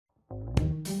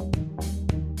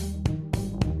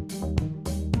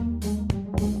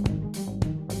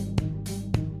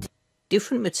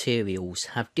Different materials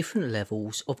have different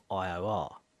levels of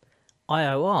IOR.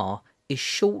 IOR is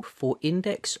short for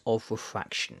Index of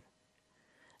Refraction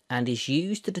and is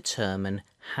used to determine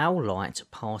how light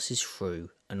passes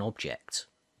through an object.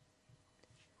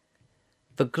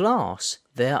 For glass,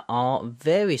 there are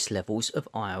various levels of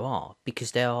IOR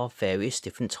because there are various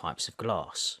different types of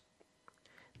glass.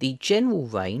 The general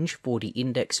range for the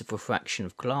index of refraction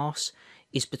of glass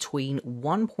is between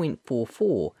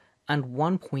 1.44 and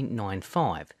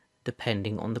 1.95,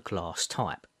 depending on the glass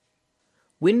type.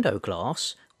 Window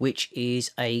glass, which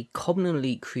is a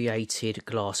commonly created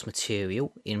glass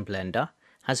material in Blender,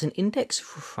 has an index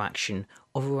of refraction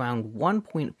of around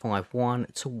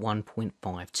 1.51 to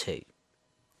 1.52.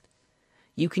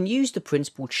 You can use the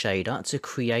principled shader to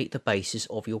create the basis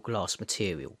of your glass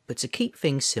material, but to keep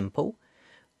things simple,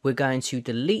 we're going to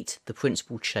delete the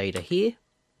principled shader here,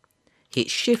 hit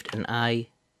Shift and A,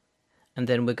 and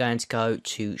then we're going to go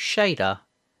to Shader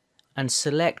and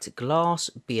select Glass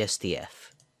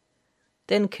BSDF.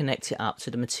 Then connect it up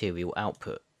to the material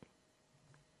output.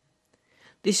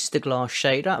 This is the glass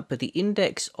shader, but the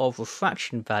index of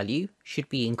refraction value should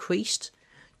be increased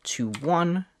to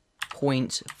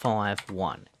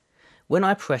 1.51. When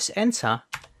I press enter,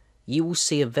 you will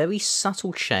see a very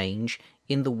subtle change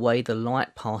in the way the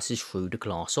light passes through the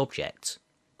glass object.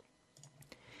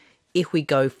 If we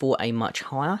go for a much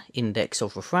higher index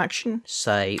of refraction,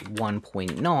 say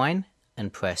 1.9,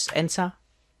 and press enter,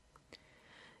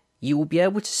 you will be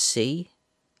able to see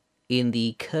in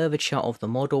the curvature of the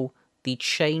model the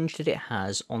change that it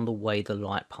has on the way the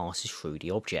light passes through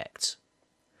the object.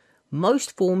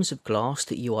 Most forms of glass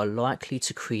that you are likely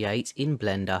to create in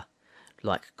Blender,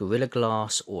 like Gorilla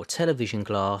Glass or television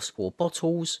glass or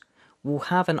bottles, will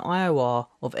have an IOR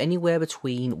of anywhere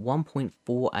between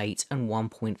 1.48 and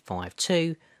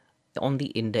 1.52 on the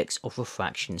index of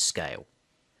refraction scale.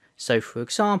 So for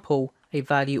example, a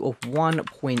value of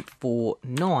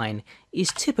 1.49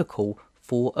 is typical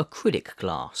for acrylic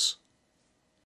glass.